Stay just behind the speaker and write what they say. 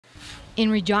In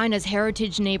Regina's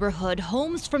heritage neighborhood,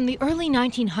 homes from the early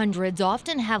 1900s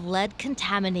often have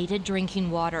lead-contaminated drinking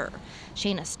water.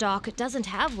 Shayna Stock doesn't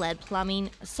have lead plumbing,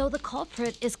 so the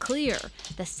culprit is clear: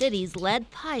 the city's lead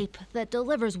pipe that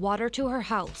delivers water to her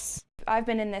house. I've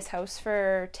been in this house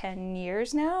for 10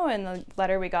 years now, and the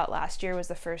letter we got last year was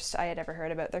the first I had ever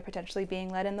heard about there potentially being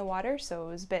lead in the water, so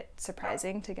it was a bit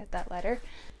surprising to get that letter.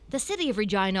 The city of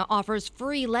Regina offers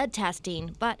free lead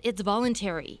testing, but it's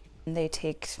voluntary. They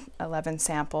take 11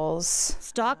 samples.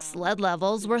 Stock's lead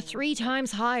levels were 3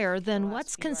 times higher than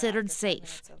what's considered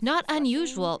safe. Not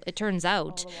unusual, it turns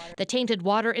out. The tainted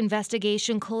water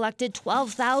investigation collected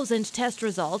 12,000 test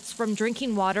results from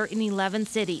drinking water in 11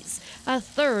 cities. A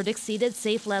third exceeded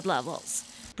safe lead levels.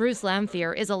 Bruce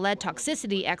Lamphere is a lead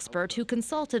toxicity expert who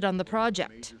consulted on the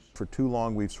project. For too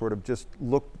long, we've sort of just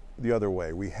looked the other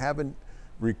way. We haven't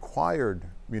required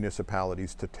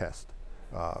municipalities to test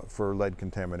for lead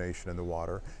contamination in the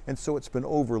water, and so it's been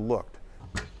overlooked.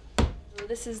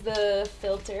 This is the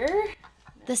filter.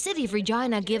 The city of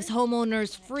Regina gives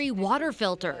homeowners free water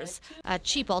filters, a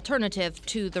cheap alternative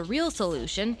to the real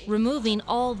solution, removing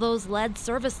all those lead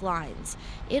service lines.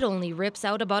 It only rips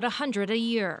out about 100 a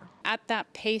year. At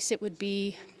that pace, it would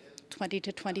be 20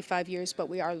 to 25 years, but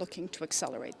we are looking to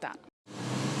accelerate that.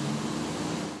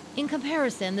 In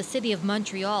comparison, the city of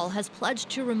Montreal has pledged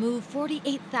to remove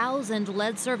 48,000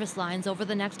 lead service lines over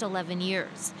the next 11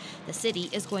 years. The city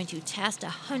is going to test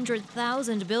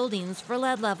 100,000 buildings for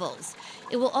lead levels.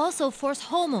 It will also force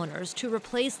homeowners to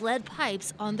replace lead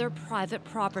pipes on their private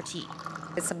property.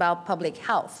 It's about public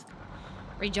health.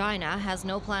 Regina has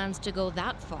no plans to go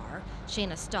that far.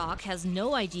 Shayna Stock has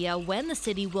no idea when the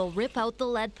city will rip out the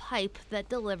lead pipe that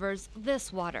delivers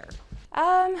this water.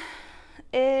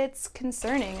 It's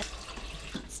concerning.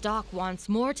 Stock wants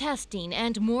more testing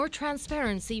and more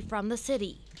transparency from the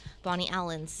city. Bonnie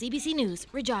Allen, CBC News,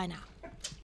 Regina.